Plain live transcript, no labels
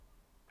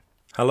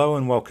Hello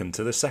and welcome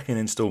to the second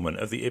instalment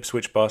of the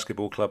Ipswich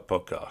Basketball Club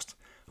podcast.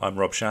 I'm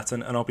Rob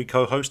Schatten and I'll be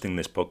co-hosting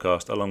this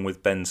podcast along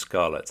with Ben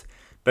Scarlett.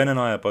 Ben and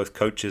I are both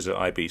coaches at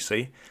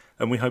IBC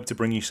and we hope to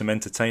bring you some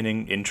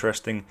entertaining,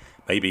 interesting,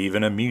 maybe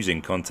even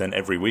amusing content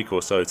every week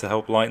or so to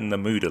help lighten the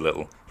mood a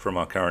little from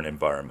our current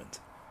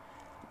environment.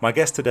 My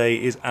guest today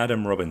is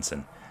Adam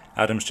Robinson.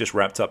 Adam's just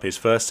wrapped up his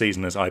first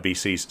season as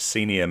IBC's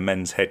senior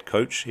men's head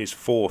coach, his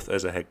fourth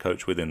as a head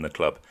coach within the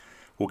club.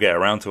 We'll get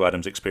around to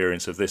Adam's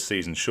experience of this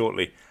season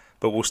shortly,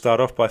 but we'll start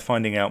off by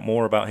finding out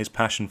more about his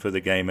passion for the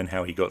game and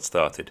how he got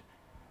started.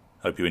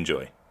 Hope you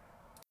enjoy.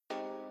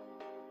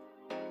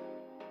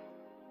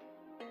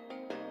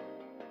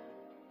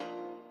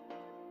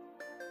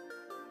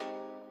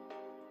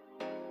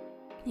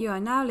 You are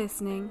now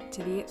listening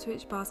to the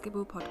Ipswich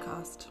Basketball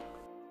Podcast.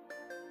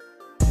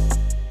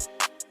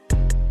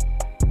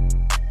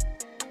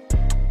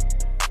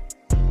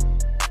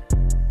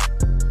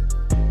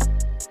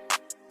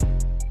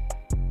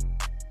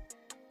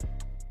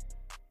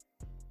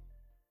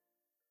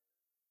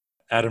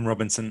 Adam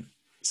Robinson,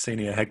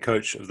 senior head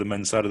coach of the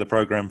men's side of the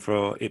programme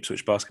for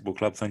Ipswich Basketball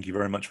Club. Thank you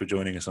very much for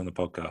joining us on the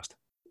podcast.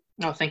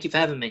 Oh, thank you for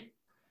having me.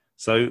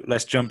 So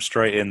let's jump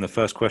straight in. The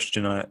first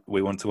question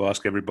we want to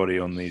ask everybody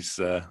on these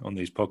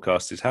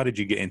podcasts is, how did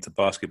you get into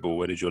basketball?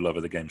 Where did your love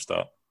of the game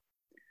start?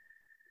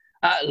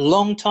 A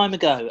long time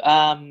ago.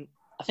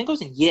 I think I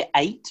was in year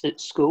 8 at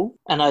school,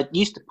 and I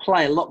used to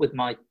play a lot with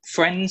my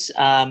friends.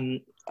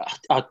 I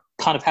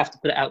kind of have to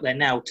put it out there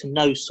now, to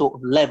no sort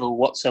of level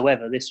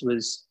whatsoever. This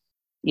was,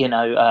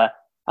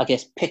 I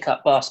guess,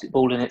 pick-up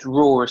basketball in its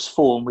rawest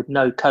form, with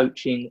no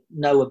coaching,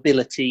 no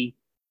ability,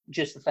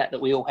 just the fact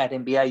that we all had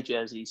NBA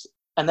jerseys.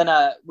 And then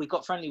we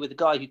got friendly with a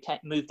guy who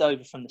moved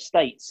over from the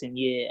States in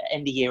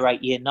end of year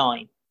 8, year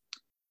 9.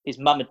 His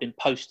mum had been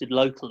posted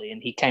locally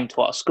and he came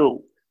to our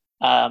school.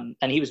 And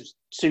he was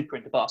super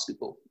into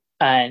basketball.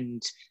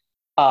 And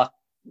our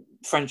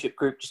friendship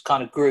group just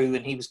kind of grew,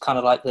 and he was kind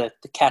of like the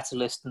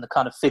catalyst and the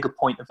kind of figure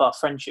point of our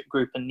friendship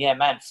group. And yeah,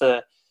 man,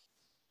 for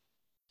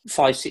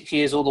 5-6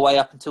 years, all the way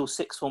up until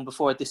sixth form,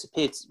 before I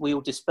disappeared, we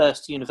all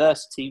dispersed to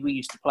university. We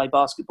used to play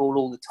basketball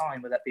all the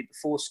time, whether that be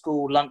before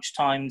school, lunch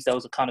times. There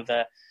was a kind of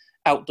a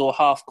outdoor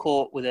half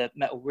court with a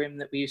metal rim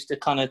that we used to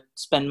kind of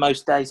spend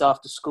most days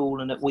after school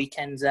and at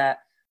weekends at.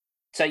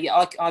 So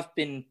yeah, I've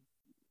been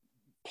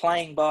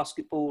playing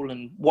basketball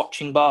and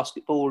watching the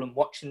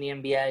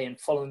NBA and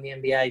following the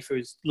NBA for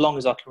as long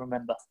as I can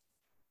remember.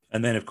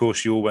 And then, of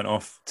course, you all went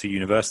off to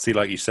university,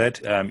 like you said.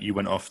 You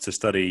went off to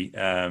study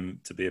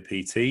to be a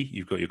PT.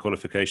 You've got your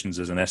qualifications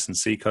as an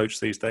S&C coach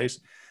these days.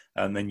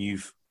 And then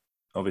you've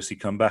obviously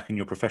come back, and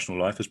your professional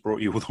life has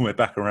brought you all the way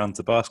back around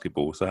to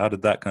basketball. So how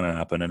did that kind of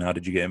happen, and how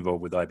did you get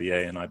involved with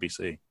IBA and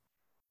IBC?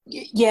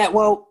 Yeah,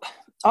 well,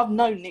 I've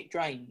known Nick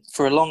Drain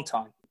for a long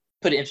time.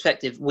 Put it in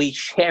perspective, we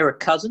share a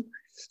cousin.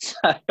 So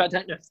I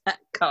don't know if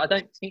I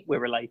don't think we're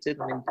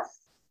related. I mean,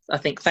 I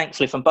think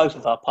thankfully from both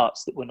of our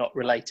parts that we're not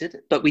related,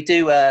 but we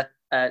do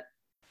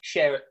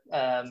share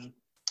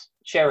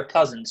a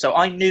cousin. So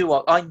I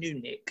knew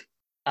Nick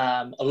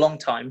a long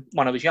time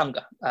when I was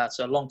younger.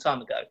 So a long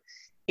time ago.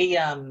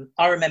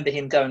 I remember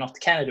him going off to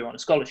Canada on a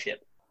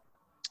scholarship.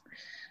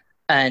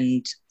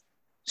 And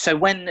so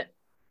when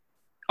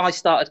I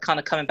started kind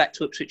of coming back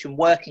to Ipswich and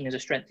working as a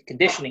strength and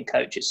conditioning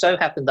coach, it so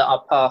happened that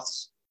our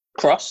paths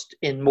crossed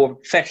in more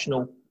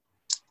professional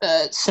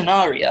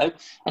scenario.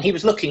 And he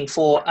was looking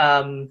for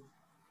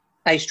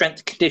a strength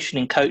and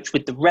conditioning coach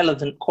with the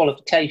relevant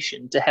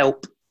qualification to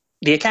help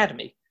the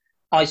academy.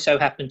 I so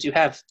happened to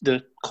have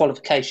the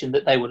qualification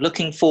that they were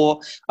looking for.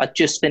 I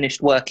just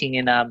finished working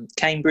in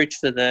Cambridge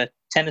for the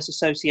Tennis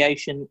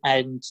Association,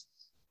 and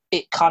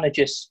it kind of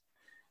just,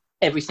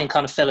 everything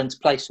kind of fell into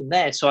place from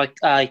there. So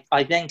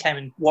I then came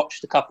and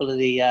watched a couple of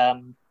the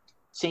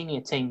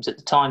senior teams at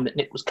the time that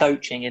Nick was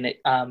coaching, and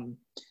it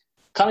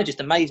kind of just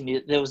amazed me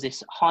that there was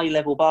this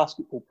high-level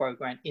basketball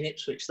program in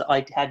Ipswich that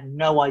I had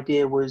no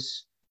idea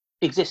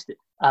existed.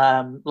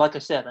 Like I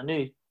said, I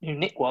knew who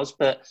Nick was,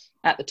 but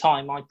at the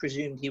time I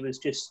presumed he was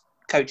just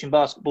coaching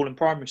basketball in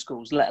primary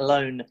schools, let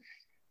alone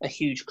a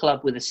huge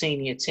club with a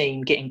senior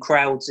team, getting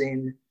crowds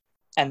in.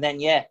 And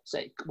then, so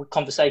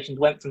conversations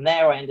went from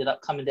there. I ended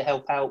up coming to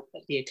help out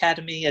at the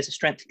academy as a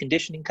strength and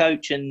conditioning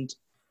coach, and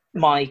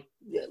my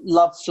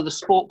love for the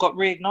sport got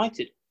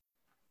reignited.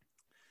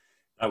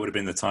 That would have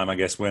been the time, I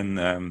guess, when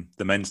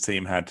the men's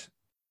team had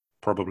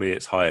probably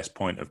its highest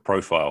point of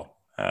profile.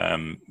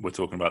 We're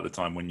talking about the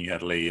time when you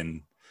had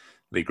Lee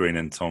Green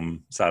and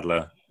Tom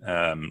Sadler,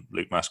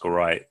 Luke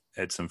Maskell-Wright,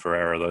 Edson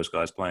Ferreira, those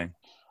guys playing.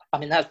 I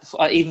mean, that's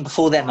even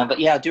before then, but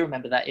yeah, I do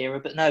remember that era.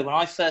 But no, when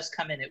I first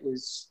come in, it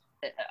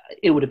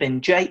would have been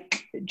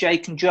Jake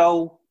and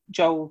Joel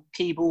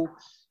Keeble,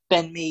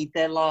 Ben Mead,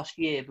 their last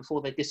year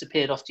before they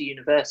disappeared off to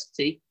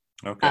university.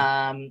 Okay.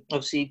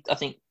 Obviously, I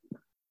think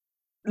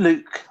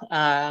Luke,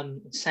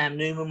 Sam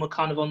Newman were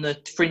kind of on the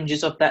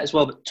fringes of that as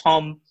well, but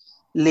Tom,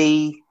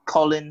 Lee,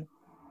 Colin,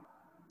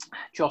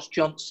 Josh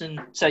Johnson.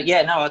 So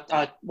yeah, no,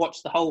 I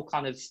watched the whole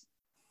kind of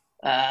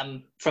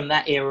from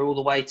that era all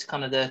the way to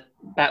kind of the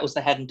battles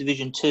they had in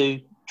Division 2,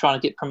 trying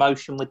to get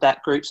promotion with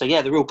that group. So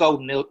yeah, the real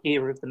golden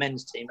era of the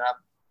men's team.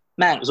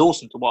 Man, it was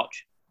awesome to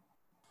watch.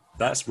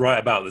 That's right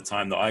about the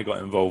time that I got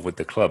involved with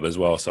the club as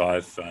well. So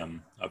I've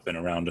been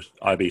around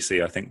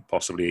IBC, I think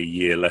possibly a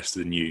year less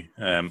than you.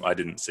 I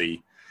didn't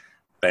see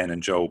Ben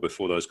and Joel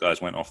before those guys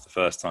went off the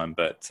first time,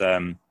 but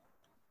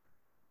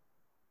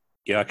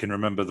yeah, I can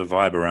remember the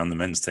vibe around the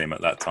men's team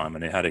at that time,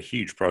 and it had a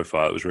huge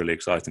profile. It was really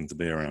exciting to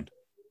be around.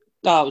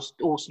 Oh, it was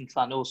awesome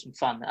fun.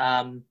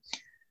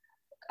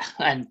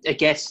 And I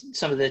guess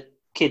some of the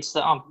kids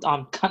that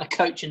I'm kind of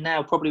coaching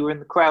now probably were in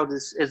the crowd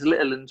as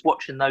little ones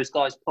watching those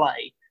guys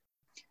play.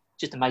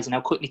 Just amazing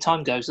how quickly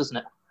time goes, isn't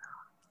it?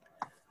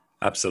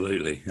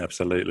 Absolutely.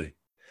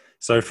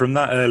 So from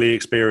that early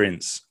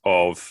experience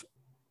of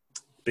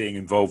being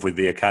involved with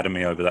the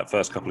academy over that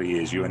first couple of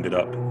years, you ended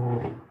up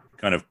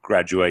kind of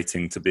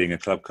graduating to being a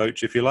club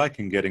coach, if you like,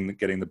 and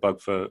getting the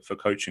bug for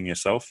coaching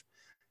yourself.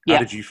 How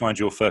did you find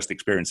your first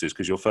experiences?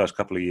 Because your first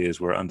couple of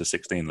years were at under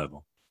 16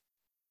 level.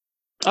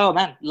 Oh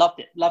man,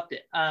 loved it.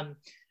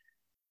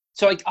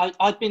 So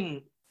I'd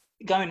been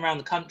going around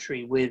the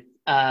country with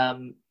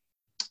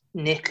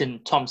Nick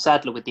and Tom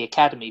Sadler with the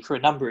academy for a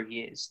number of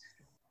years.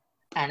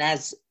 And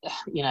as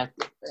you know,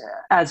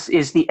 as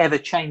is the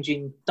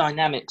ever-changing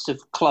dynamics of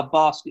club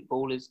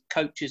basketball, as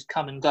coaches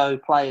come and go,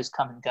 players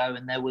come and go,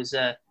 and there was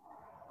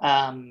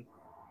my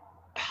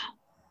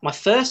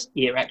first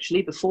year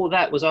actually. Before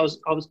that was I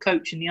was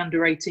coaching the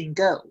under-18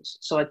 girls,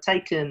 so I'd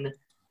taken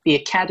the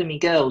academy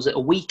girls at a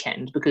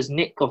weekend because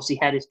Nick obviously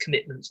had his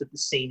commitments with the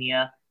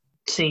senior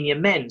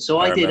men. So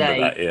I did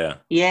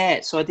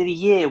So I did a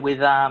year with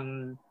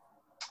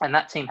and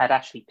that team had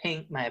Ashley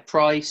Pink, Maya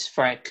Price,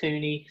 Freya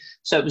Cooney.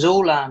 So it was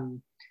all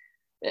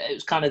it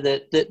was kind of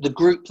the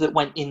group that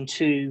went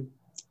into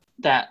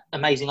that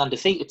amazing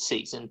undefeated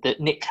season that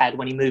Nick had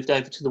when he moved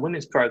over to the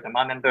women's program.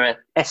 I remember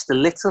Esther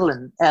Little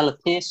and Ella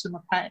Pearson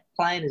were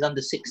playing as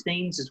under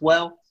 16s as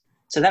well.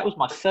 So that was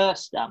my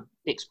first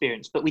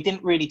experience, but we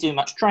didn't really do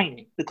much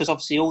training because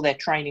obviously all their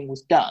training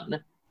was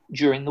done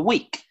during the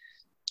week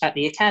at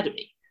the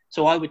academy.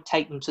 So I would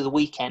take them to the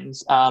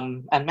weekends,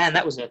 and man,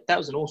 that was an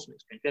awesome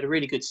experience. We had a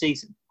really good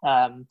season.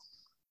 I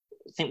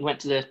think we went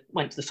to the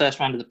first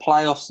round of the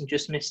playoffs and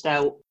just missed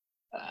out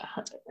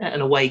an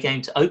away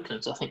game to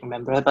Oakland, I think,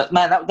 remember. But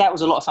man, that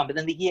was a lot of fun. But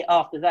then the year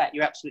after that,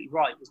 you're absolutely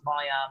right, was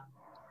my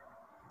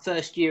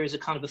first year as a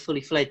kind of a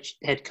fully fledged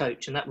head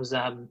coach, and that was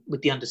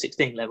with the under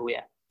 16 level.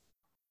 Yeah.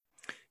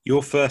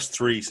 Your first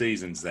 3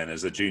 seasons then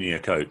as a junior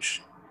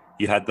coach,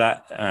 you had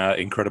that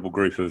incredible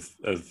group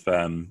of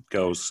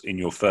girls in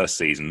your first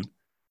season.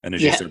 And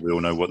as you said, we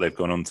all know what they've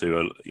gone on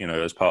to,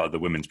 as part of the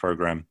women's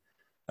program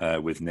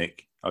with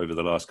Nick over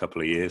the last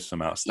couple of years,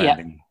 some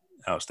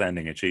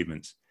outstanding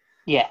achievements.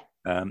 Yeah.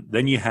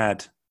 Then you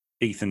had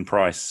Ethan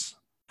Price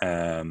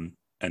and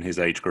his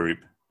age group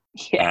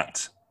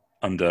at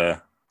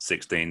under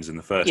 16s in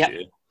the first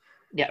year.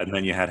 Yeah. And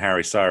then you had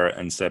Harry Syrett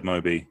and Seb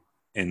Moby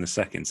in the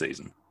second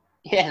season.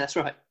 Yeah, that's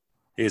right.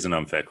 Here's an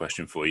unfair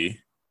question for you.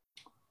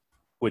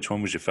 Which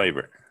one was your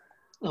favourite?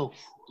 Oh.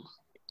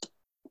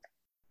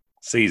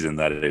 Season,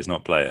 that is,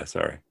 not player,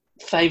 sorry.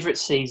 Favourite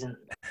season.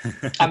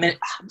 I mean,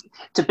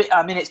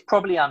 it's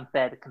probably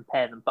unfair to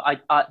compare them, but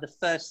I the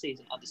first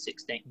season under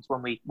 16s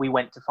when we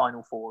went to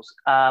Final Fours.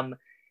 And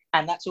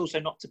that's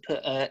also not to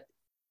put a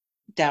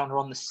downer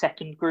on the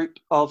second group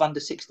of under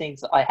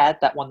 16s that I had,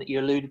 that one that you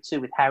alluded to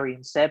with Harry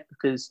and Seb,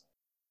 because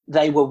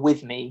they were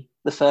with me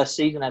the first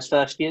season as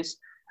first years.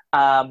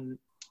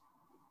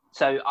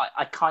 So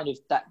I kind of,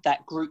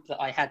 that group that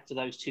I had for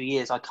those 2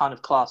 years, I kind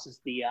of class as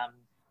the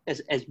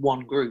as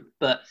one group.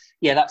 But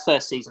yeah, that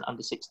first season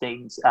under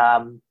 16s,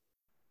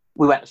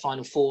 we went to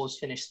Final Fours,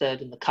 finished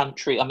third in the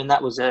country. I mean,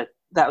 that was a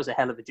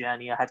hell of a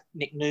journey. I had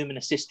Nick Newman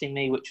assisting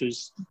me, which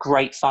was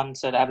great fun.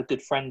 So to have a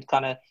good friend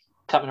kind of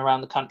coming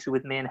around the country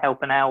with me and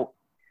helping out.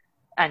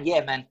 And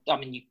yeah, man, I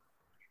mean,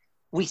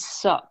 we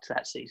sucked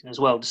that season as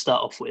well to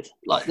start off with.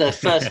 Like the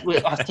first,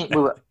 I think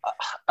we were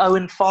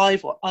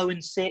 0-5 or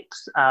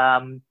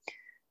 0-6.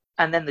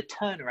 And then the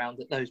turnaround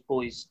that those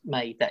boys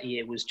made that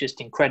year was just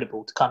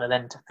incredible. To kind of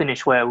then to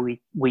finish where we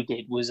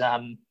did was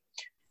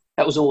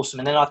that was awesome.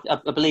 And then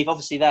I believe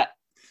obviously that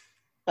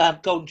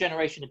golden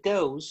generation of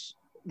girls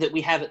that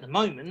we have at the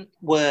moment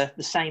were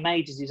the same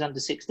age as these under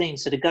 16.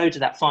 So to go to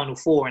that Final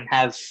Four and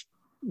have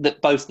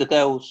both the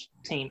girls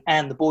team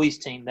and the boys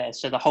team there,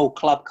 so the whole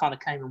club kind of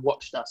came and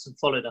watched us and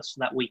followed us for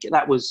that week.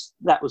 That was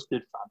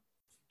good fun.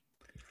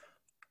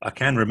 I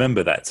can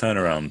remember that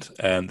turnaround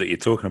that you're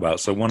talking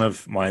about. So one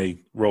of my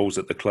roles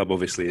at the club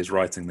obviously is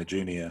writing the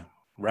junior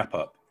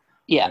wrap-up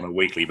on a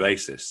weekly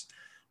basis.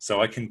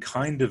 So I can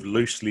kind of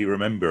loosely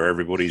remember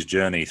everybody's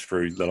journey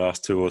through the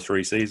last 2 or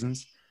 3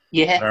 seasons.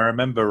 Yeah. And I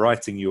remember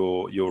writing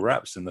your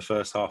raps in the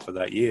first half of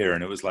that year,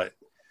 and it was like,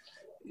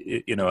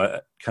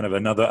 kind of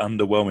another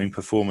underwhelming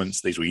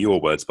performance. These were your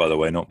words, by the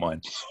way, not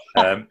mine.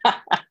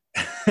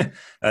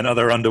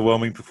 Another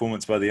underwhelming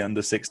performance by the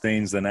under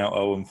 16s, then out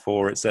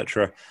 0-4,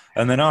 etc.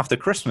 And then after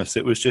Christmas,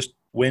 it was just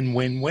win,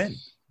 win, win.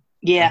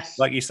 Yeah. And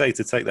like you say,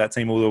 to take that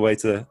team all the way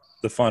to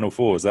the Final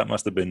Fours, that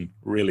must have been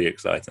really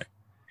exciting.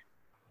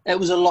 It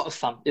was a lot of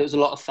fun. It was a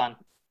lot of fun.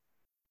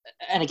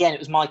 And again, it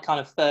was my kind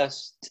of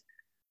first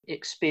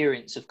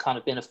experience of kind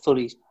of being a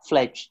fully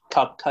fledged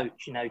club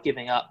coach,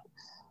 giving up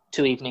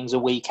 2 evenings a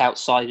week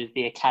outside of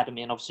the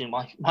academy and obviously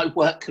my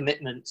work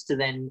commitments to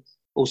then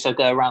also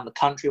go around the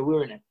country. We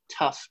were in a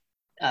tough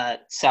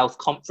South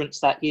Conference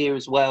that year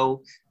as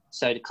well.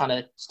 So to kind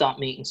of start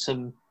meeting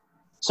some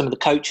of the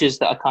coaches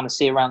that I kind of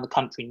see around the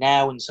country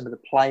now and some of the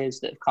players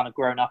that have kind of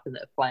grown up and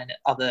that are playing at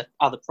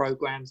other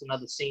programs and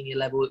other senior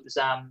level. It was,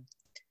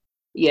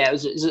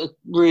 it was a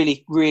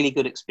really, really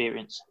good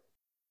experience.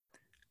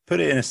 Put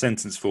it in a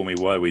sentence for me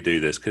why we do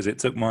this, because it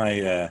took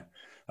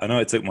I know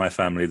it took my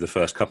family the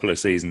first couple of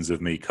seasons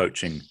of me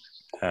coaching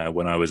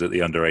when I was at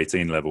the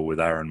under-18 level with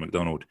Aaron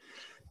McDonald,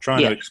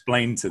 trying to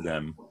explain to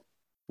them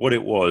what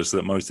it was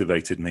that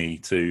motivated me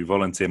to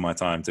volunteer my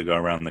time to go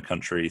around the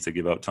country, to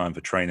give up time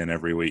for training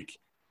every week.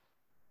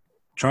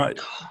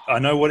 I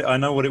know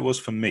what it was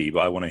for me, but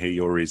I want to hear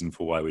your reason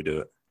for why we do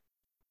it.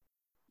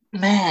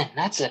 Man,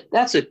 that's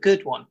a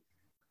good one.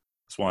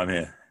 That's why I'm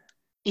here.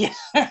 Yeah.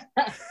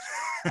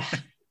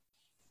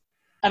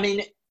 I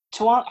mean,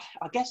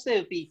 I guess there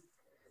would be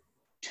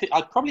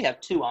I'd probably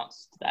have two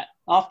answers to that.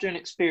 After an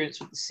experience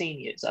with the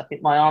seniors, I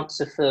think my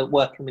answer for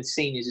working with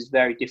seniors is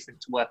very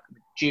different to working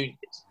with juniors.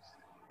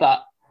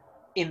 But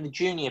in the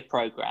junior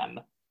program,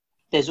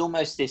 there's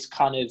almost this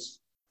kind of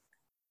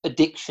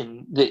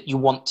addiction that you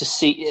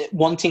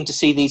wanting to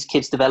see these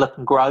kids develop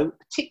and grow,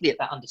 particularly at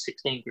that under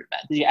 16 group,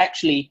 because you're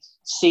actually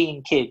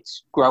seeing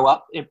kids grow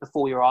up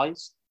before your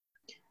eyes.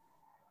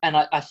 And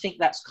I think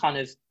that's kind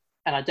of,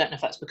 and I don't know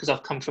if that's because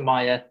I've come from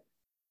my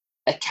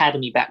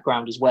academy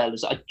background as well,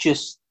 as I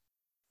just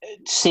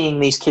seeing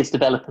these kids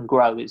develop and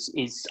grow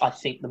is I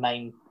think the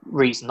main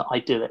reason that I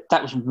do it.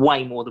 That was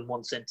way more than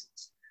one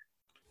sentence.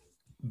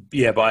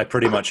 Yeah, but I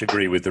pretty much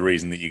agree with the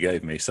reason that you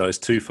gave me. So it's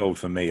twofold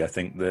for me. I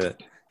think the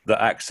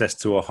access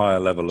to a higher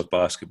level of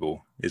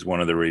basketball is one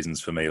of the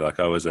reasons for me. Like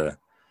because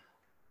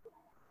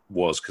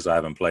I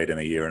haven't played in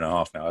a year and a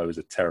half now, I was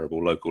a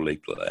terrible local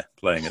league player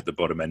playing at the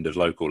bottom end of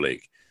local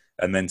league.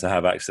 And then to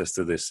have access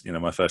to this,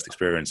 my first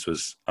experience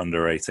was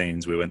under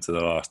 18s. We went to the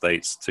last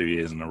eights 2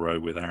 years in a row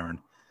with Aaron.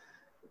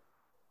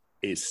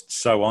 It's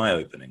so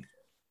eye-opening.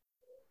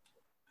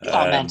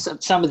 Oh man,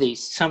 some of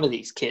these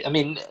kids. I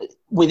mean,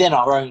 within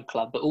our own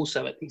club, but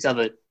also at these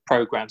other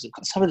programs,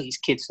 some of these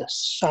kids are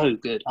so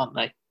good, aren't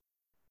they?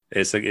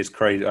 It's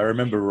crazy. I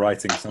remember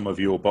writing some of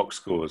your box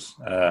scores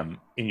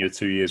in your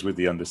 2 years with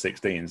the under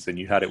 16s, and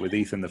you had it with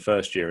Ethan the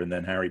first year, and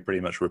then Harry pretty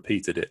much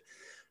repeated it.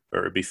 But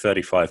it would be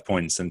 35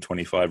 points and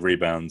 25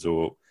 rebounds,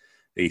 or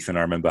Ethan,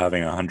 I remember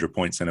having 100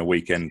 points in a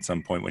weekend at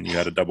some point when you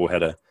had a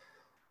doubleheader.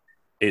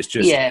 It's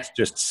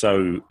just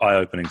so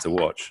eye-opening to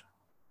watch.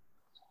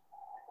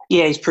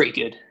 Yeah, he's pretty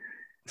good.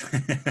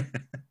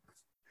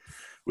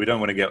 We don't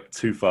want to get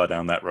too far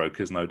down that road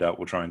because no doubt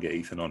we'll try and get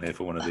Ethan on here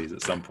for one of these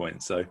at some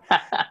point. So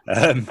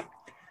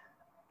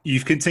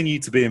you've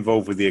continued to be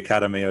involved with the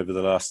academy over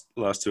the last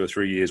 2 or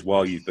 3 years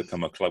while you've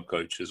become a club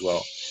coach as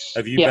well.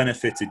 Have you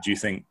benefited, do you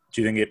think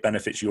it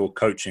benefits your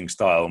coaching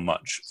style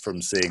much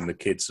from seeing the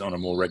kids on a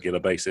more regular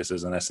basis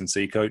as an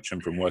S&C coach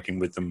and from working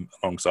with them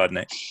alongside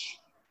Nick?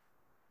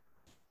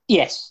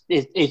 Yes,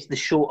 is the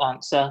short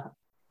answer.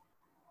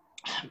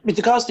 With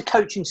regards to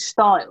coaching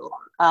style,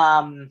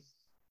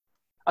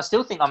 I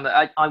still think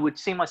I would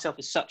see myself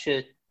as such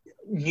a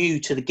new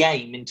to the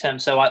game in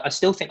terms. So I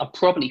still think I'm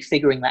probably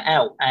figuring that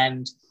out.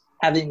 And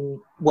having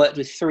worked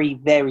with 3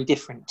 very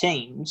different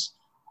teams,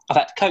 I've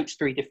had to coach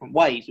 3 different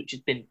ways, which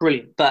has been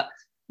brilliant. But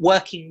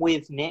working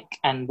with Nick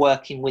and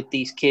working with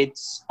these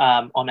kids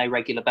on a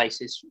regular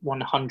basis,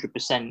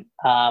 100%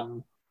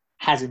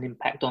 has an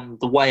impact on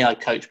the way I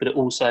coach, but it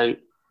also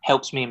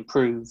helps me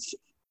improve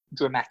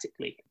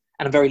dramatically.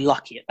 And I'm very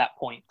lucky at that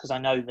point because I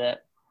know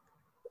that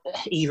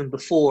even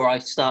before I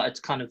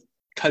started kind of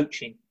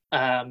coaching,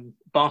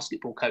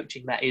 basketball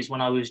coaching, that is,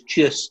 when I was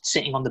just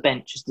sitting on the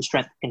bench as the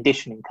strength and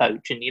conditioning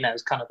coach and,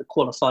 as kind of the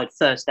qualified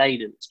first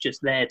aider that's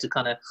just there to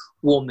kind of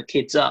warm the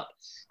kids up,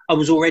 I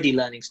was already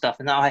learning stuff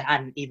and I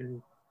hadn't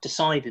even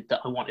decided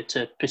that I wanted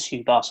to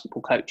pursue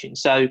basketball coaching.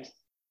 So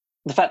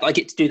the fact that I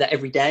get to do that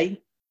every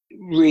day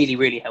really,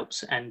 really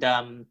helps. And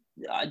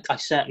I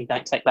certainly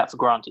don't take that for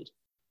granted.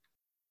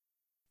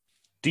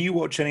 Do you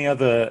watch any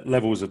other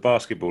levels of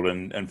basketball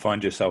and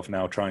find yourself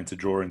now trying to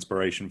draw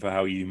inspiration for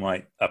how you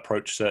might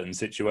approach certain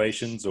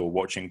situations or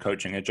watching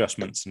coaching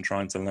adjustments and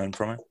trying to learn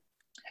from it?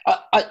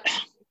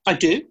 I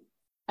do.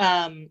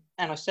 And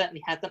I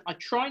certainly had them. I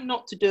try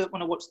not to do it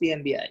when I watch the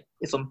NBA,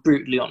 if I'm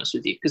brutally honest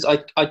with you, because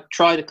I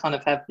try to kind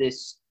of have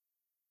this,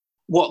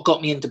 what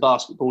got me into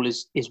basketball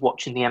is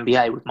watching the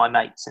NBA with my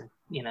mates and,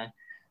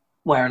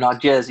 wearing our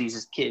jerseys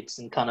as kids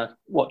and kind of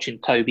watching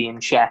Kobe and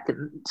Shaq.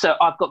 And so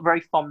I've got very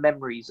fond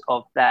memories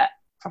of that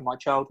from my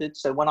childhood.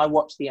 So when I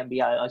watch the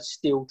NBA, I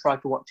still try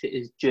to watch it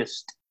as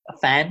just a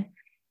fan.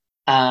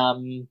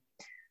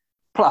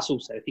 Plus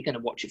also, if you're going to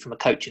watch it from a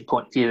coaching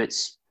point of view,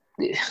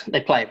 they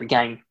play every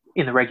game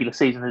in the regular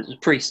season as a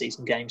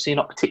pre-season game. So you're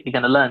not particularly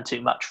going to learn too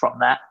much from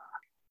that.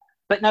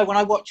 But no, when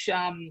I watch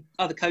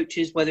other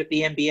coaches, whether it be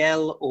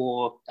NBL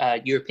or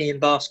European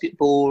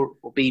basketball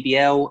or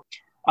BBL,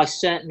 I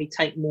certainly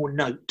take more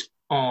note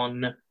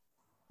on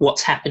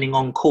what's happening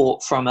on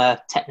court from a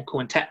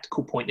technical and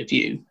tactical point of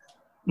view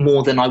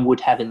more than I would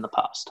have in the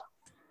past.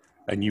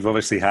 And you've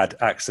obviously had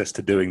access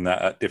to doing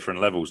that at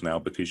different levels now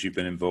because you've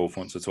been involved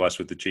once or twice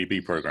with the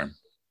GB program.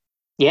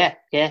 Yeah.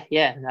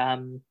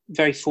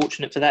 Very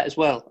fortunate for that as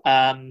well.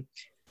 And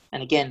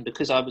again,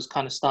 because I was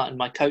kind of starting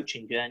my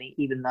coaching journey,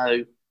 even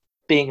though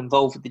being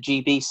involved with the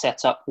GB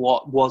setup,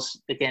 what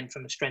was, again,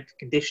 from a strength and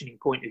conditioning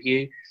point of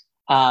view,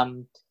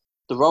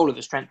 the role of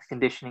a strength and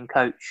conditioning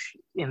coach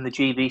in the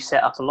GB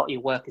setup, a lot of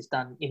your work is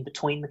done in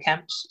between the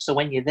camps. So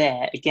when you're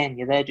there, again,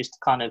 you're there just to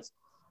kind of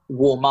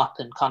warm up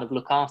and kind of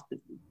look after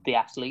the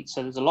athletes.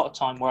 So there's a lot of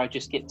time where I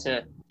just get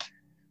to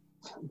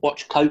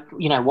watch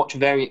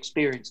very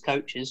experienced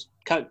coaches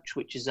coach,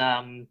 which is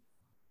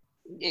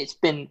it's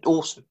been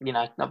awesome.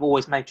 I've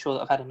always made sure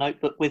that I've had a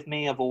notebook with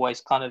me. I've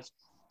always kind of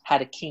had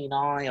a keen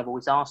eye. I've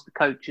always asked the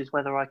coaches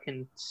whether I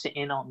can sit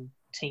in on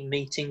team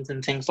meetings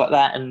and things like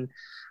that, and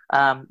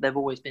they've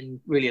always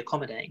been really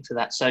accommodating to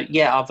that. So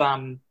yeah,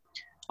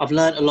 I've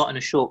learned a lot in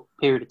a short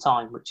period of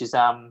time, which is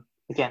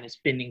again, it's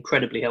been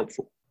incredibly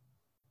helpful.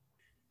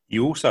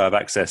 You also have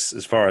access,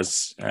 as far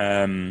as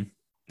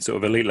sort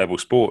of elite level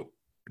sport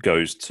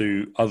goes,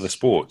 to other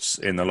sports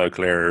in the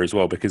local area as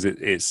well, because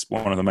it's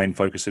one of the main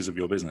focuses of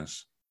your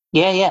business.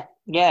 Yeah.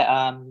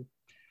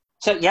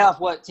 So yeah, I've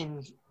worked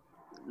in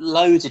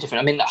loads of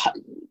different. I mean,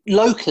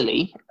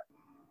 locally,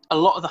 a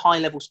lot of the high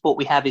level sport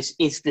we have is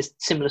this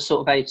similar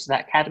sort of age to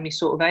that academy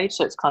sort of age.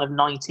 So it's kind of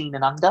 19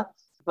 and under.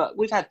 But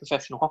we've had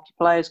professional hockey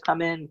players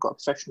come in. We've got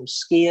a professional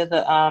skier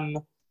that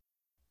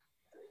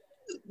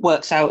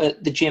works out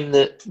at the gym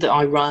that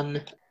I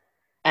run,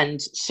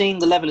 and seeing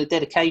the level of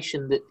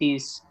dedication that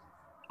these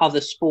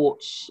other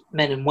sports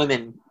men and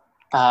women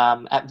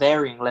at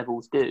varying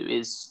levels do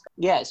is,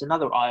 it's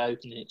another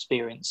eye-opening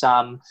experience.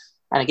 And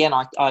again,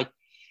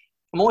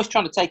 I'm always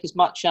trying to take as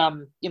much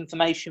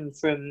information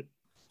from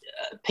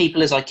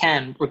people as I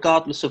can,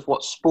 regardless of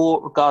what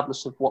sport,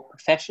 regardless of what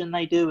profession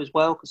they do as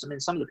well. Because I mean,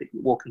 some of the people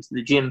that walk into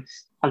the gym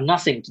have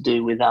nothing to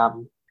do with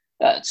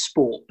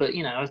sport, but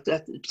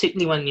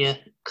particularly when you're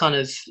kind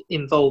of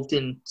involved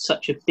in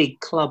such a big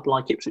club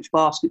like Ipswich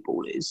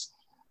basketball is,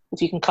 if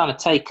you can kind of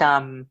take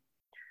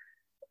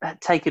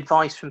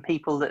advice from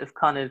people that have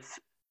kind of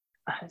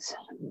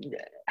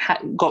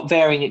got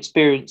varying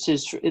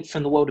experiences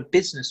from the world of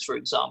business, for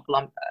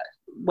example,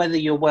 whether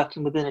you're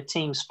working within a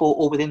team sport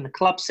or within the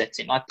club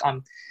setting,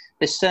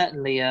 there's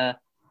certainly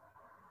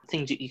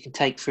things that you can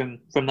take from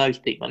those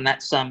people, and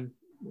that's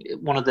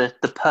one of the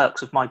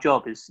perks of my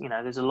job is,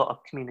 there's a lot of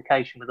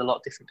communication with a lot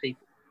of different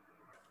people.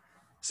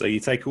 So you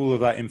take all of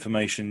that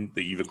information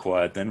that you've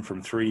acquired then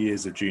from 3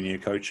 years of junior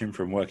coaching,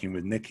 from working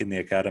with Nick in the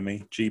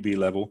academy, GB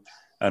level,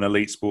 and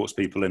elite sports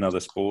people in other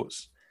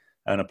sports,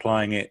 and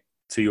applying it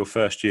to your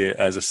first year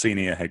as a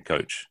senior head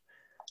coach.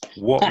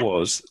 What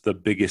was the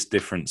biggest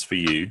difference for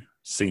you,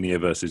 senior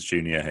versus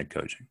junior head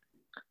coaching?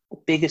 The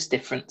biggest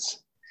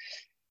difference?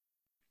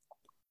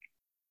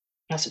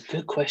 That's a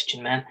good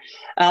question, man.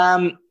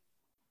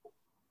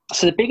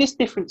 So the biggest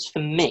difference for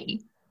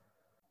me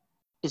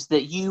is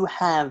that you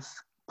have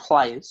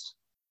players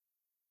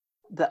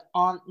that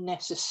aren't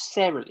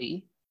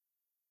necessarily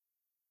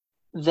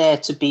there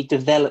to be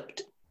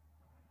developed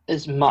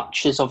as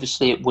much as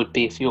obviously it would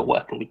be if you're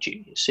working with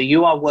juniors. So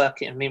you are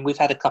working, I mean, we've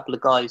had a couple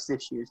of guys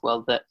this year as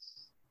well that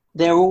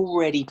they're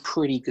already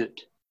pretty good.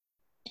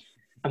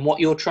 And what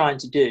you're trying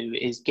to do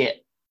is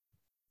get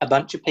a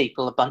bunch of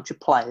people, a bunch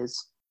of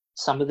players,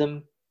 some of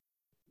them,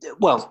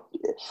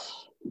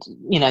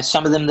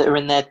 some of them that are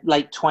in their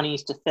late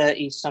 20s to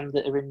 30s, some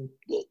that are in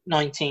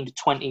 19 to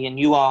 20, and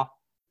you are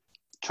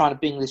trying to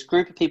bring this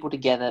group of people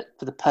together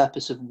for the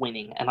purpose of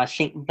winning. And I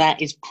think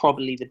that is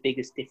probably the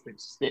biggest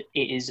difference, that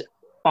it is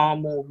far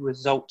more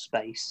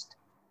results-based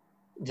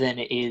than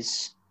it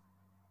is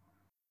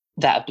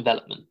that of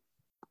development.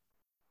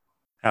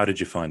 How did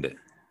you find it?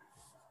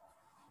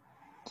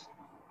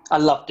 I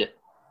loved it.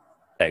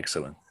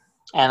 Excellent.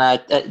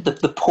 And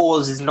the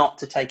pause is not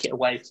to take it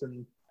away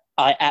from...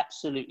 I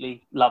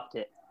absolutely loved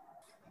it.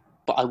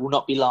 But I will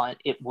not be lying,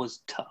 it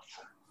was tough.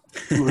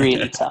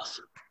 Really tough.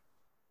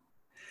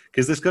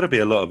 Because there's got to be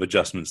a lot of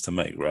adjustments to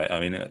make, right? I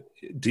mean,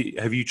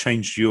 have you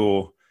changed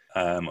your...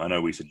 I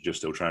know we said you're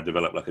still trying to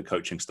develop like a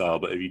coaching style,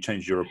 but have you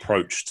changed your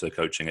approach to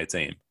coaching a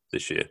team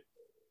this year?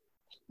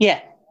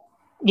 Yeah,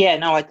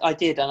 no, I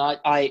did. And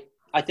I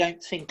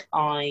don't think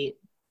I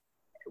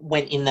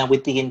went in there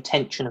with the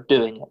intention of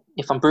doing it.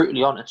 If I'm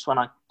brutally honest, when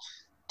I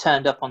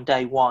turned up on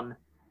day one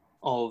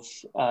of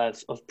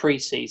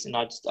pre-season,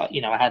 I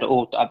had it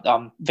all.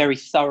 I'm very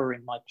thorough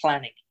in my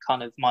planning,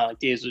 kind of my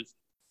ideas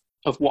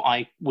of what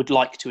I would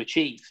like to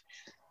achieve.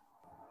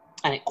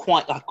 And I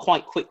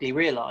quite quickly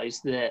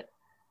realised that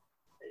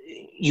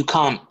you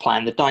can't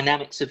plan. The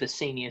dynamics of a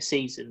senior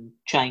season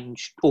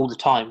change all the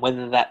time,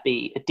 whether that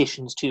be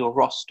additions to your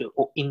roster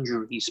or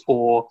injuries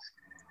or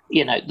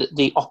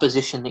the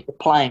opposition that you're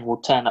playing will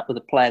turn up with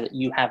a player that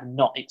you have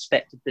not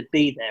expected to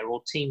be there,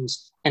 or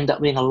teams end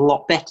up being a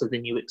lot better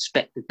than you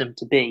expected them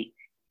to be.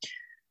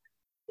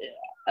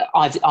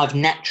 I've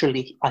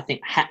naturally, I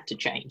think, had to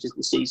change as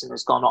the season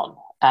has gone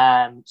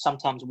on,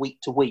 sometimes week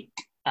to week.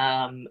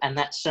 And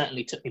that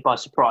certainly took me by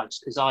surprise,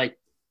 because I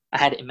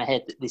had it in my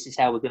head that this is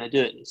how we're going to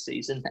do it this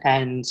season.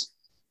 And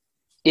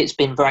it's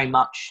been very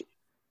much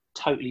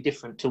totally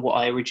different to what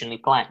I originally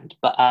planned.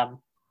 But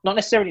not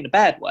necessarily in a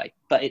bad way,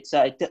 but it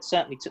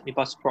certainly took me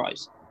by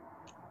surprise.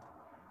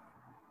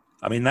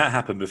 I mean, that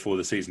happened before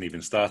the season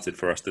even started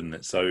for us, didn't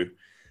it? So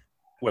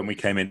when we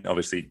came in,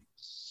 obviously,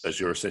 as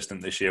your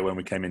assistant this year, when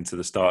we came into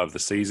the start of the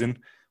season,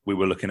 we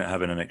were looking at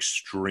having an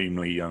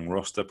extremely young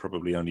roster,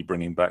 probably only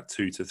bringing back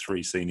 2 to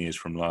 3 seniors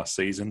from last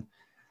season.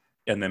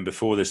 And then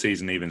before the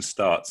season even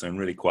starts, and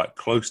really quite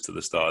close to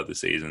the start of the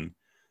season,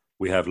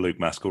 we have Luke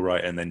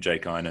Maskelwright and then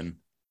Jake Einan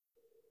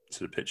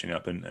sort of pitching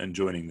up and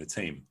joining the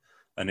team.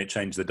 And it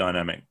changed the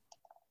dynamic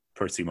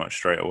pretty much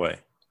straight away.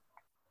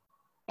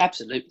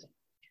 Absolutely.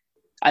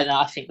 And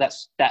I think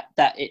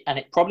and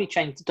it probably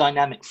changed the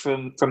dynamic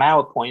from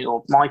our point,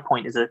 or my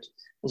point as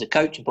a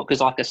coaching point,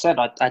 because like I said,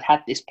 I'd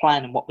had this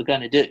plan and what we're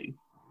going to do.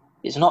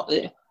 It's not,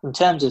 in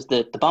terms of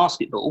the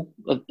basketball,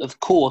 of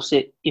course,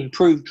 it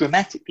improved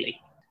dramatically.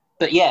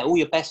 But yeah, all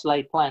your best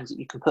laid plans that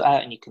you can put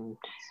out, and you can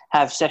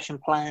have session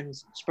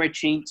plans,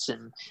 spreadsheets,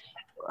 and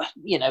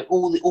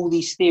all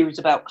these theories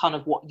about kind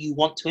of what you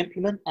want to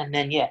implement, and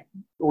then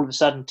all of a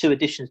sudden 2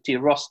 additions to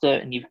your roster,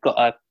 and you've got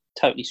to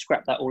totally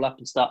scrap that all up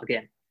and start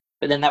again.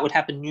 But then that would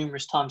happen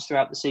numerous times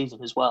throughout the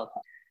season as well.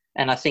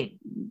 And I think,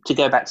 to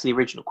go back to the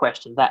original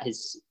question, that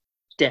has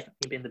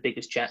definitely been the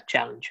biggest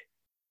challenge.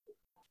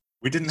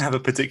 We didn't have a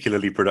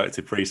particularly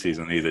productive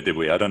preseason either, did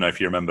we? I don't know if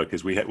you remember,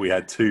 because we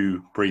had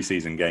 2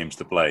 preseason games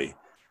to play.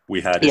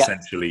 We had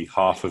essentially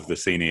half of the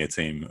senior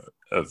team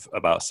of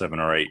about 7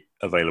 or 8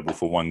 available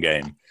for one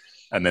game,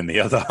 and then the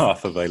other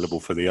half available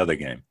for the other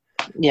game.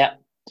 Yeah.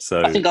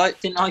 So I think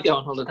didn't I go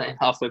on holiday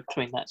halfway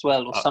between that as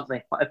well, or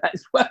something like that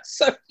as well.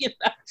 So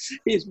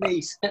here's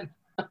me.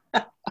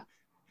 I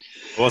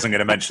wasn't going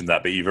to mention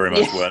that, but you very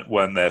much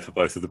weren't there for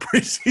both of the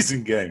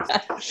preseason games.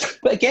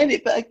 But again,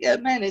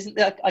 man, isn't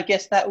that? I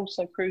guess that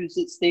also proves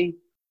it's the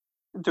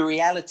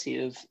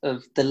reality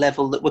of the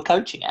level that we're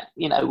coaching at.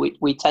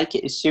 We take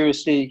it as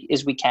seriously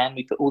as we can.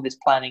 We put all this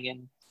planning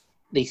and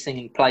these things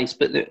in place,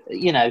 but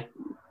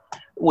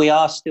we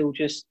are still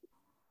just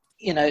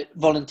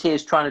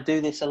volunteers trying to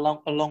do this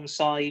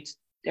alongside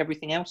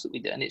everything else that we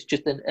do, and it's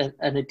just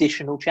an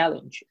additional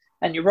challenge.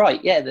 And you're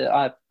right,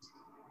 the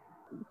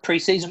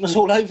pre-season was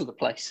all over the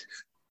place,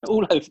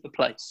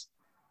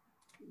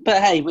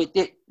 But hey,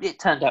 it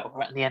turned out all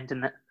right in the end,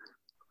 didn't it?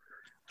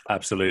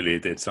 Absolutely,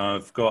 it did. So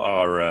I've got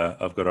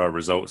our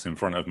results in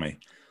front of me.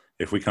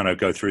 If we kind of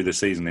go through the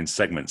season in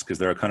segments, because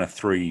there are kind of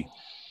three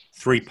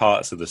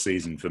parts of the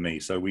season for me.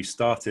 So we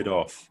started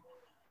off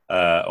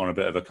on a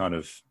bit of a kind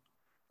of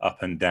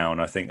up and down.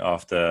 I think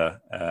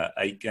after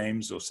 8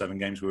 games or 7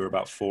 games, we were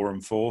about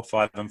 4-4,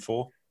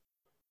 5-4.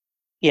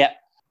 Yeah.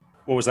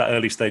 What was that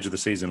early stage of the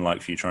season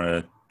like for you,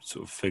 trying to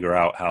sort of figure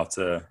out how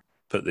to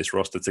put this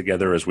roster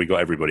together as we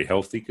got everybody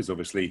healthy? Because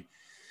obviously,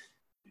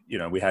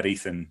 we had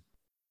Ethan.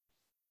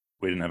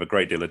 We didn't have a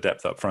great deal of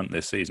depth up front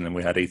this season, and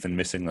we had Ethan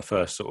missing the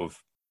first sort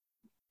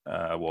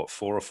of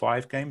 4 or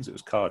 5 games. It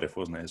was Cardiff,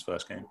 wasn't it, his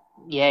first game?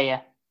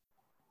 Yeah.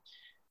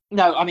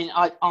 No, I mean,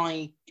 I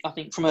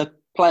think from a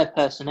player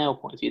personnel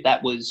point of view,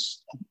 that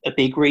was a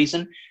big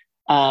reason.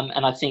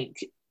 And I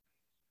think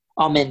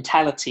our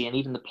mentality, and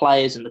even the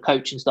players and the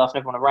coaching staff and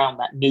everyone around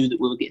that, knew that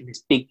we were getting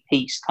this big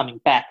piece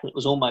coming back. And it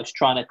was almost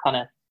trying to kind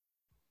of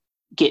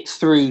get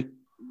through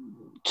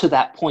to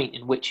that point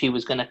in which he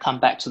was going to come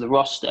back to the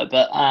roster.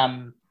 But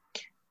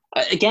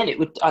again,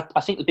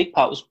 I think the big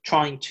part was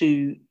trying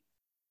to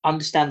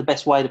understand the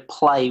best way to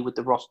play with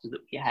the roster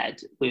that we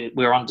had.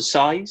 We're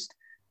undersized.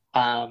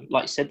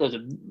 Like I said, there was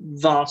a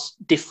vast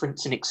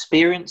difference in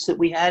experience that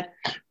we had.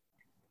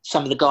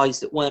 Some of the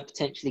guys that weren't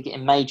potentially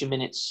getting major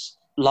minutes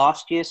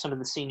last year, some of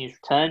the seniors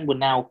returned, were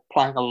now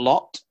playing a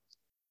lot.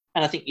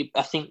 And I think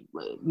I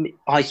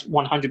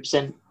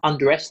 100%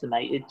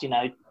 underestimated,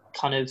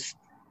 kind of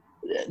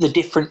the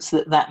difference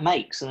that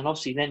makes. And then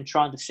obviously then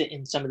trying to fit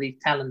in some of these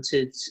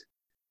talented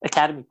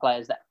academy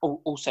players that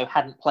also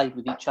hadn't played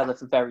with each other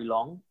for very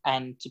long,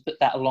 and to put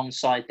that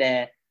alongside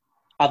their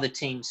other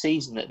team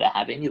season that they're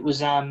having, it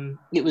was kind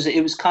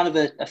of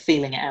a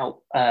feeling it out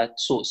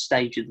sort of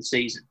stage of the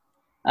season.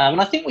 And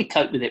I think we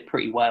coped with it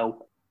pretty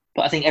well.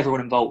 But I think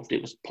everyone involved,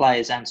 it was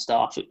players and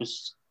staff,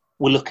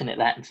 we're looking at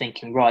that and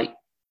thinking, right,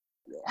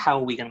 how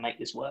are we going to make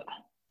this work?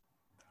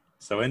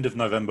 So end of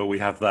November, we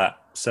have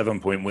that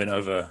 7-point win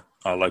over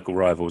our local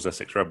rivals,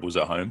 Essex Rebels,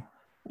 at home.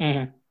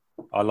 Mm-hmm.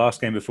 Our last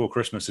game before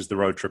Christmas is the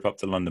road trip up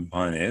to London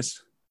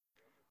Pioneers,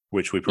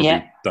 which we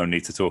probably don't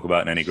need to talk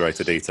about in any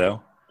greater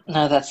detail.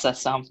 No,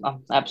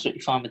 I'm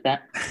absolutely fine with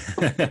that.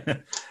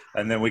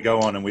 And then we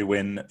go on and we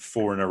win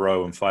 4 in a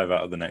row and 5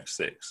 out of the next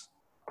 6.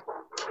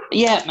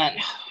 Yeah, man.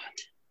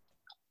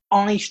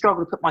 I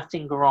struggle to put my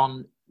finger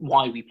on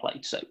why we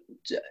played so,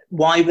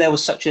 why there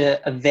was such a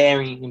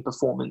varying in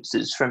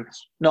performances from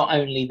not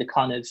only the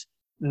kind of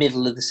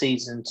middle of the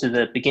season to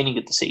the beginning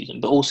of the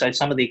season, but also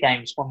some of the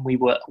games when we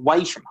were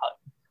away from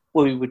home,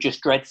 where we were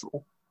just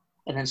dreadful.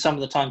 And then some of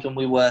the times when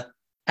we were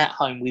at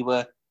home, we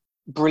were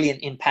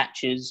brilliant in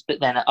patches, but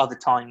then at other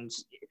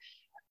times,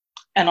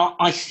 and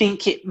I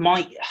think it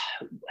might,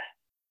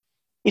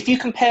 if you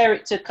compare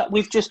it to,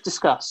 we've just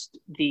discussed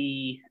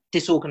the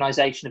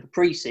disorganisation of a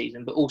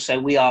pre-season, but also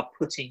we are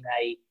putting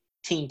a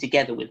team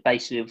together with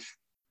basically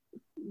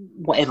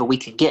whatever we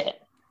can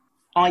get.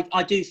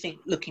 I do think,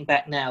 looking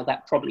back now,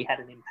 that probably had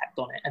an impact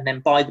on it. And then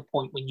by the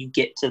point when you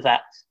get to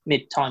that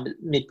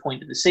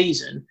midpoint of the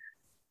season,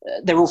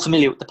 they're all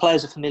familiar. The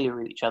players are familiar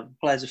with each other.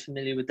 The players are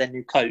familiar with their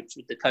new coach,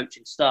 with the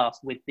coaching staff,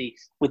 with the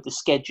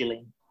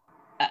scheduling.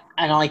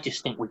 And I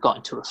just think we've got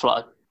into a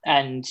flow.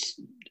 And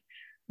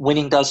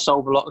winning does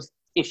solve a lot of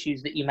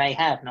issues that you may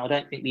have. Now, I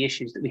don't think the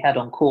issues that we had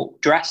on court were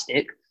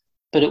drastic,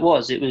 but it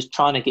was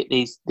trying to get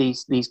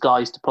these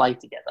guys to play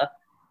together.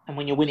 And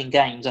when you're winning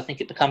games, I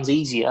think it becomes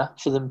easier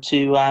for them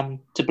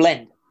to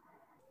blend.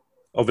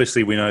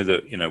 Obviously, we know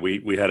that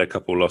we had a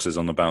couple losses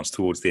on the bounce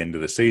towards the end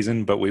of the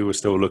season, but we were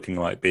still looking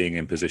like being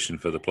in position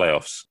for the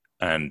playoffs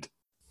and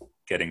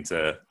getting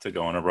to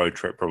go on a road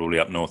trip probably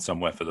up north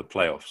somewhere for the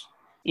playoffs.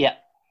 Yeah.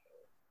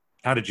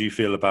 How did you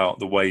feel about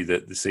the way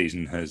that the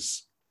season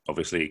has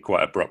obviously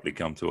quite abruptly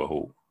come to a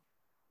halt?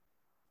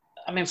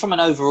 I mean, from an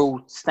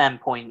overall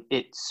standpoint,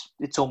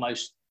 it's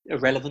almost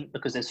irrelevant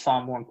because there's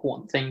far more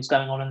important things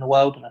going on in the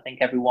world, and I think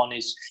everyone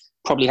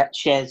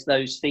shares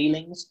those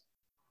feelings.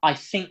 I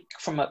think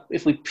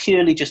if we're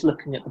purely just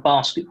looking at the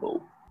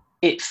basketball,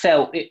 it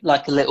felt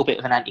like a little bit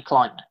of an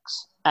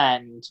anticlimax.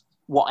 And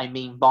what I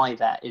mean by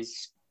that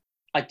is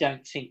I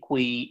don't think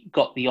we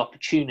got the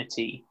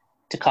opportunity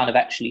to kind of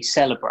actually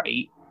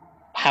celebrate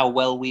how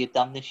well we had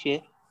done this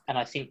year. And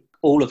I think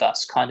all of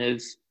us kind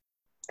of,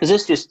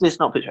 because this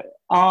not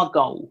our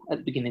goal at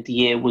the beginning of the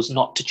year was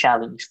not to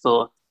challenge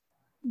for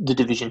the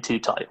Division 2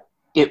 title.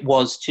 It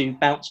was to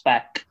bounce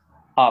back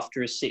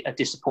after a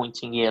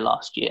disappointing year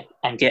last year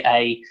and get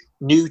a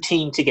new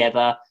team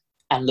together,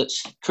 and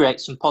let's create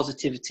some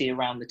positivity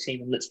around the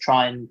team, and let's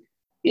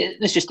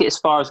just get as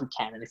far as we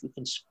can. And if we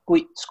can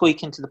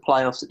squeak into the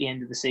playoffs at the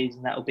end of the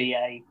season, that will be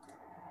a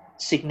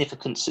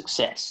significant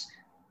success.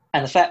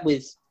 And the fact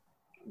with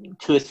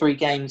 2 or 3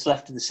 games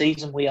left of the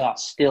season, we are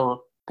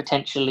still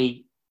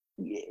potentially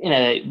in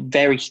a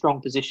very strong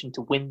position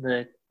to win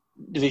the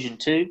Division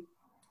 2.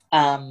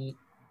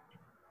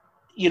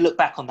 You look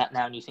back on that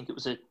now and you think it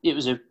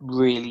was a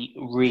really,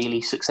 really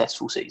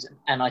successful season.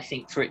 And I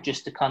think for it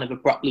just to kind of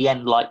abruptly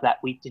end like that,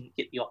 we didn't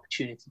get the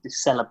opportunity to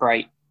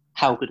celebrate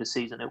how good a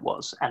season it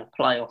was. And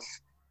a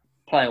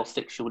playoff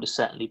fixture would have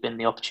certainly been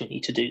the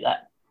opportunity to do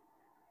that.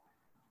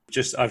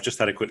 I've just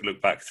had a quick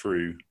look back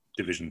through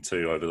Division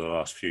 2 over the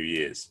last few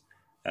years.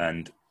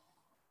 And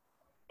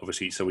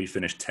obviously, so we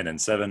finished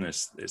 10-7.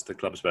 It's the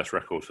club's best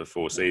record for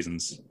 4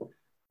 seasons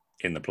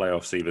in the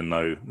playoffs, even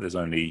though there's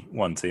only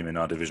one team in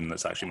our division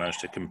that's actually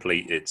managed to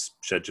complete its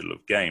schedule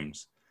of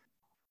games.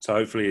 So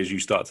hopefully, as you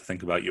start to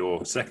think about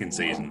your second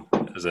season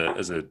as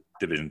a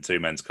Division 2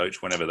 men's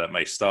coach, whenever that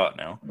may start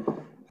now,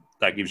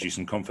 that gives you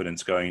some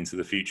confidence going into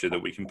the future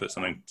that we can put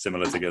something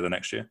similar together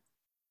next year.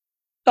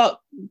 Oh,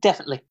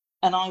 definitely.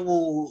 And I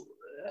will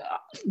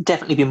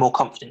definitely be more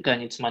confident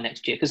going into my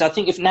next year, because I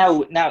think if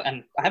now, and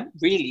I haven't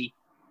really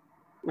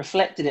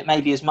reflected it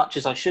maybe as much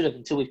as I should have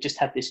until we've just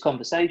had this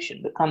conversation,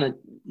 but kind of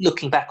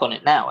looking back on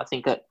it now, I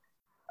think a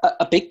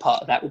big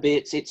part of that will be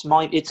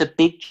it's a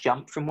big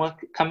jump from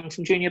coming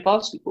from junior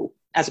basketball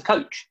as a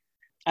coach.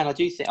 And I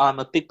do think I'm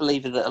a big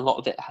believer that a lot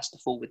of it has to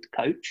fall with the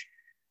coach.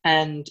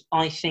 And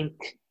I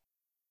think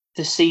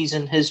the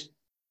season has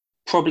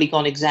probably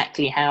gone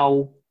exactly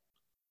how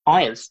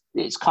I have.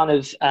 It's kind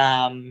of,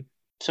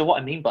 so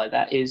what I mean by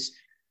that is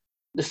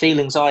the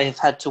feelings I have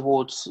had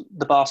towards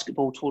the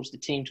basketball, towards the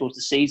team, towards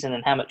the season,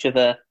 and how much of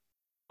a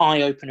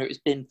eye-opener it's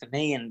been for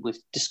me. And we've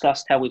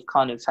discussed how we've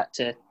kind of had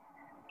to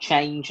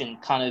change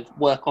and kind of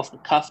work off the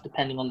cuff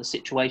depending on the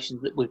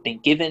situations that we've been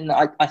given.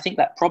 I think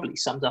that probably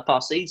sums up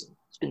our season.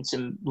 It's been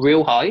some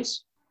real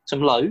highs,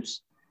 some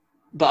lows,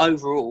 but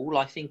overall,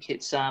 I think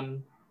it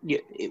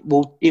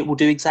will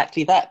do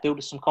exactly that. Build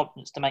us some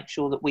confidence to make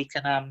sure that we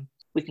can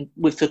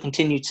for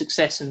continued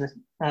success in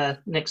the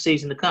next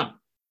season to come.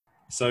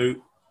 So,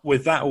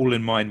 with that all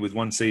in mind, with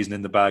one season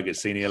in the bag at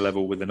senior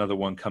level, with another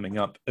one coming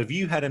up, have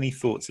you had any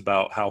thoughts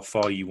about how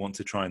far you want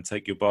to try and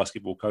take your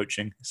basketball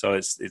coaching? So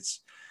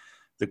it's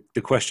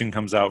the question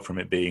comes out from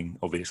it being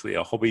obviously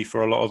a hobby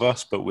for a lot of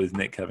us, but with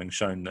Nick having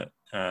shown that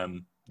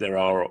there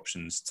are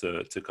options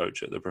to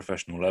coach at the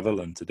professional level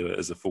and to do it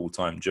as a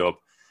full-time job.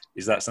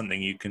 Is that something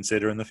you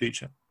consider in the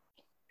future?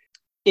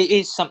 It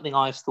is something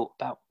I've thought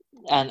about,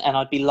 and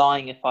I'd be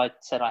lying if I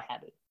said I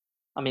hadn't.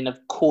 I mean, of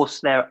course,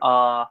 there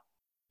are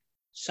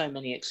so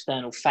many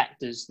external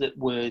factors that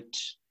would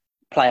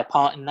play a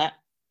part in that.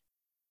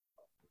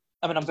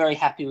 I mean, I'm very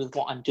happy with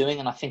what I'm doing,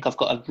 and I think I've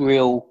got a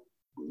real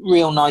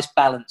nice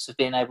balance of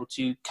being able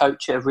to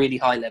coach at a really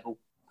high level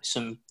with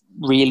some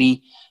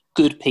really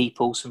good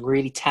people, some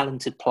really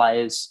talented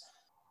players.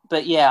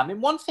 But yeah, I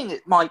mean, one thing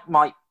that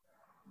might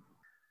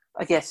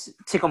I guess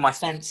tickle my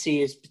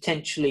fancy is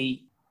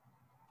potentially,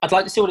 I'd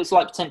like to see what it's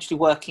like potentially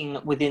working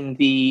within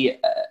the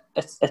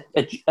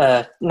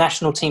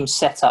national team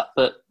setup,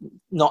 but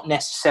not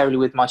necessarily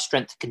with my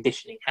strength and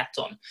conditioning hat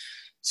on.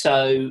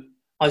 So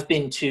I've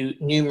been to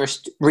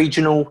numerous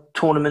regional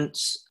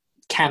tournaments,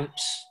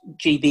 camps,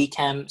 GB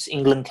camps,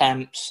 England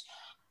camps,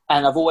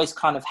 and I've always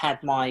kind of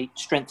had my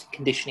strength and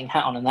conditioning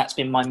hat on, and that's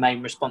been my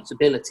main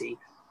responsibility.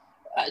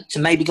 To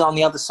maybe go on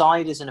the other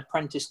side as an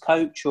apprentice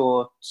coach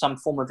or some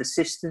form of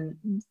assistant,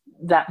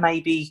 that may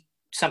be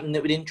something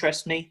that would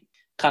interest me,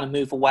 kind of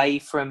move away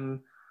from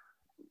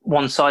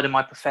one side of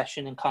my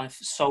profession and kind of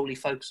solely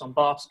focus on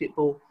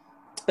basketball.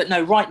 But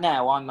no, right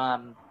now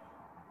I'm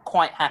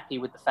quite happy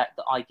with the fact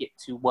that I get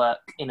to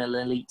work in an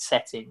elite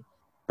setting,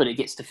 but it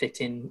gets to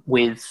fit in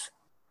with,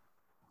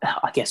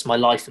 I guess, my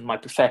life and my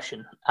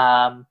profession.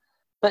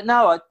 But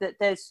no,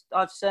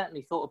 I've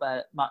certainly thought about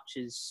it much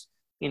as,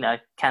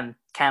 can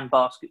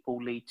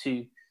basketball lead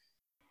to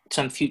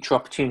some future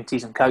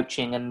opportunities in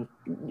coaching? And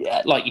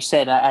like you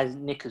said, as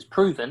Nick has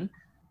proven,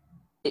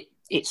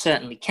 it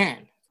certainly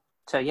can.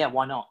 So yeah,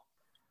 why not?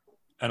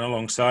 And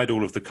alongside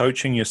all of the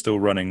coaching, you're still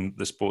running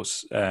the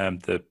sports,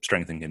 the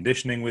strength and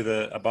conditioning with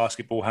a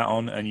basketball hat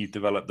on, and you've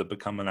developed the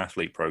Become an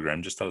Athlete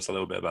program. Just tell us a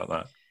little bit about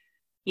that.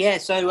 Yeah,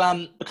 so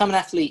Become an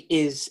Athlete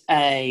is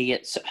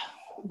trying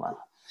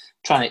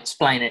to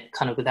explain it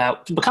kind of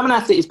without... Become an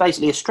Athlete is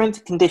basically a strength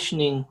and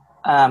conditioning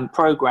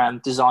program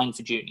designed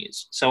for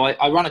juniors. So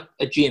I run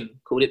a gym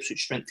called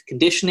Ipswich Strength and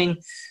Conditioning,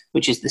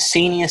 which is the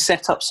senior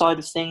setup side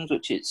of things,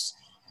 which is,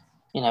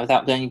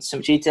 without going into so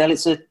much detail,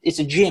 it's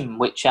a gym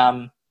which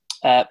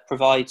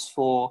provides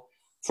for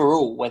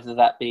all, whether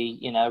that be,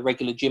 a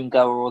regular gym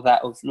goer or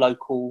that of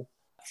local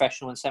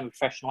professional and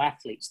semi-professional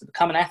athletes. The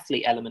Become an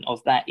Athlete element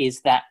of that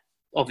is that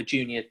of a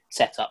junior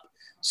setup.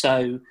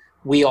 So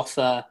we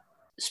offer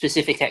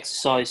specific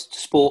exercise to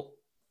sport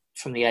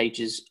from the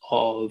ages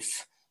of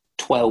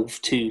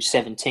 12 to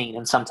 17,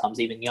 and sometimes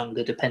even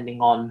younger, depending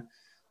on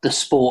the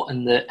sport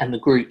and the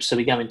group. So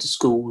we go into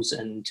schools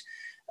and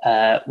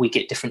we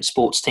get different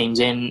sports teams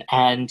in.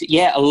 And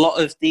yeah, a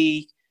lot of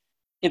the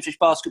Ipswich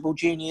basketball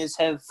juniors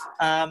have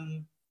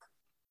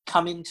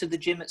come into the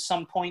gym at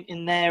some point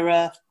in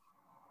their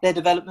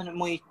development, and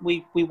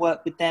we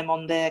work with them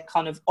on their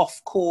kind of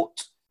off-court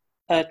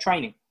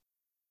training.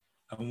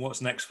 And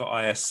what's next for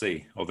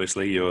ISC?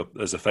 Obviously, you're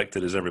as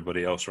affected as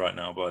everybody else right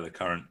now by the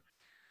current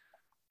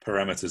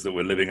parameters that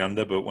we're living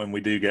under. But when we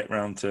do get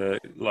round to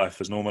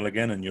life as normal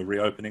again and you're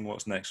reopening,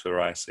 what's next for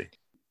ISC?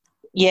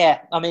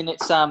 Yeah, I mean,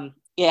 it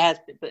has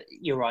been, but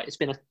you're right. It's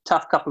been a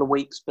tough couple of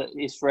weeks, but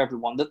it's for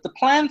everyone. The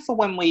plan for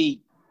when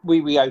we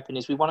reopen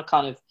is we want to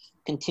kind of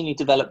continue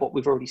to develop what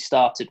we've already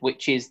started,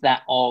 which is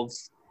that of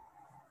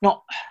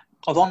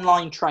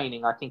online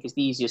training, I think is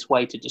the easiest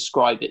way to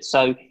describe it.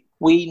 So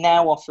we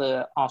now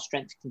offer our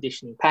strength and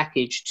conditioning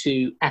package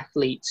to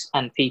athletes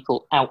and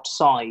people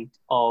outside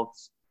of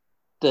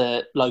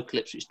the local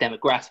Ipswich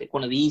demographic.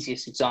 One of the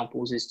easiest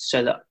examples is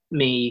so that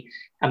me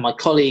and my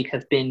colleague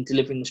have been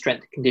delivering the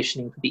strength and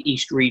conditioning for the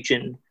East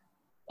Region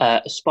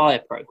Aspire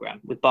program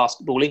with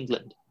Basketball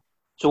England.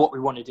 So what we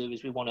want to do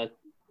is we want to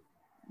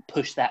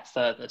push that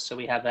further. So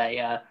we have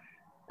an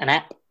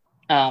app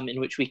in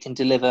which we can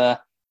deliver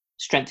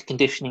strength and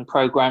conditioning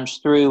programs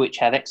through, which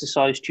have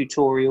exercise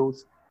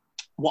tutorials.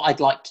 What I'd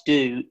like to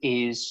do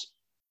is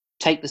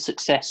take the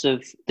success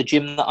of the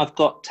gym that I've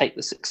got, take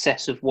the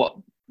success of what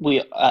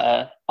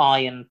I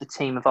and the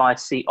team of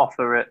ISC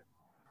offer at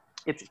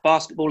Ipswich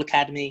Basketball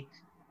Academy,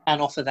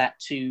 and offer that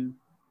to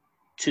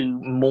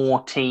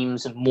more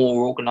teams and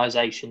more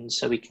organisations,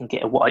 so we can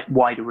get a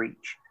wider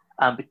reach,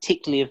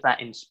 particularly of that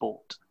in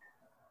sport,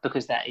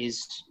 because that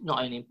is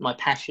not only my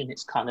passion,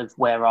 it's kind of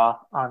where our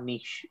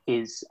niche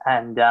is.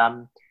 And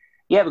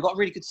yeah, we've got a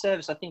really good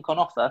service, I think, on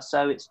offer,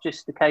 so it's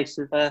just a case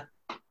of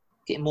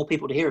getting more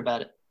people to hear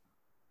about it.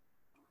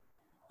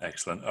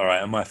 Excellent. All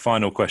right. And my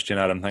final question,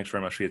 Adam, thanks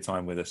very much for your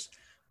time with us.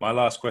 My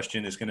last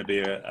question is going to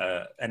be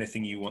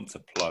anything you want to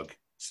plug.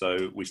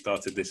 So we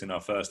started this in our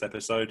first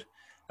episode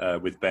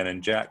with Ben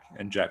and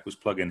Jack was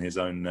plugging his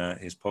own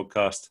his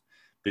podcast,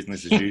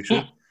 Business as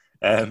Usual.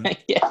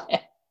 Yeah.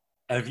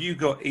 Have you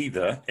got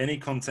either any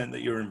content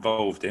that you're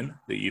involved in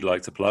that you'd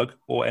like to plug,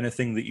 or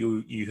anything that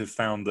you have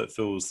found that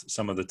fills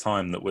some of the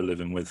time that we're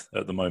living with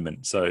at the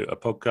moment? So a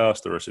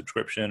podcast or a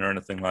subscription or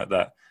anything like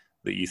that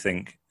you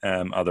think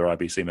other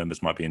IBC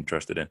members might be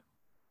interested in?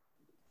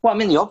 Well, I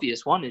mean, the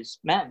obvious one is,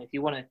 man, if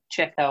you want to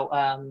check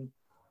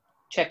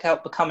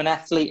out Become an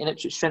Athlete and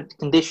Ipswich Strength and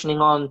Conditioning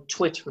on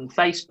Twitter and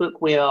Facebook,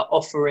 we are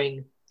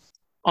offering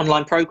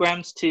online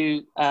programs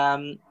to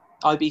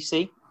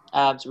IBC.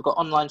 So we've got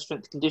online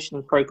strength and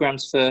conditioning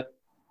programs for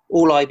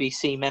all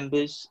IBC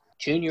members,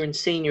 junior and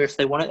senior if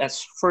they want it.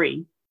 That's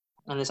free.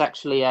 And there's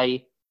actually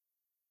a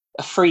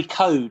free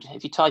code.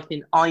 If you type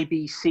in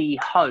IBC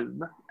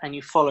Home and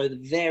you follow the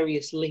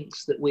various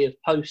links that we have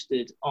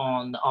posted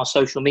on our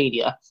social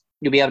media,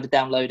 you'll be able to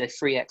download a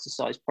free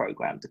exercise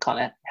program to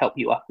kind of help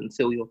you up and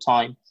fill your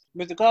time.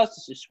 With regards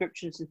to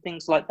subscriptions and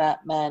things like that,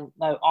 man,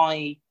 no,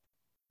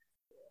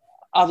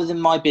 other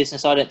than my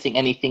business, I don't think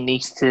anything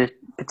needs to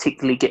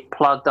particularly get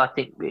plugged. I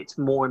think it's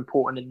more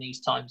important in these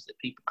times that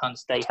people kind of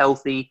stay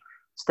healthy,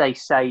 stay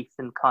safe,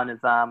 and kind of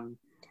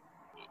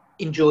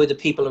enjoy the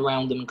people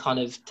around them and kind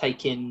of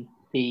take in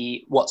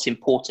what's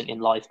important in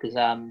life, because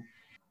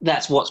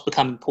that's what's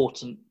become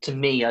important to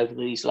me over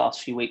these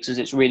last few weeks, as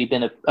it's really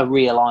been a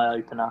real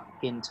eye-opener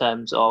in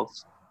terms of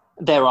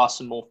there are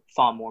some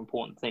far more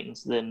important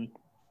things than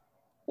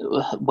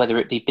whether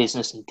it be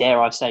business and, dare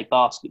I say,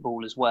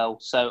 basketball as well.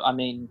 So, I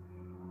mean,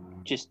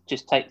 just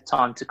take the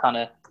time to kind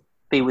of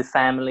be with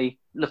family,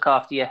 look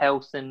after your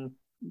health, and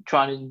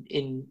try and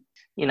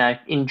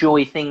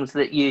enjoy things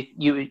that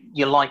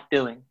you like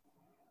doing,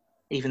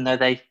 even though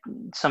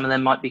some of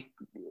them might be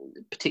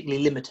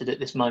particularly limited at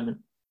this moment.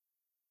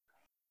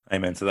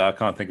 Amen to that. I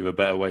can't think of a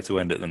better way to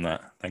end it than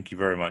that. Thank you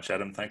very much,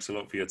 Adam. Thanks a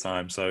lot for your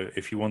time. So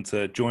if you want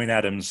to join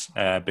Adam's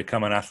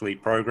Become an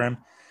Athlete program,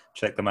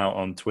 check them out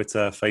on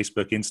Twitter,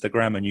 Facebook,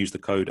 Instagram, and use the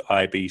code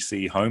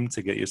IBCHOME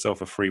to get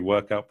yourself a free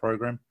workout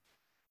program.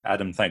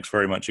 Adam, thanks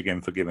very much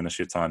again for giving us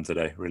your time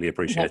today. Really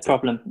appreciate it. No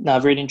problem. No,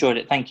 I've really enjoyed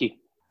it. Thank you.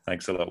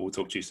 Thanks a lot. We'll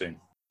talk to you soon.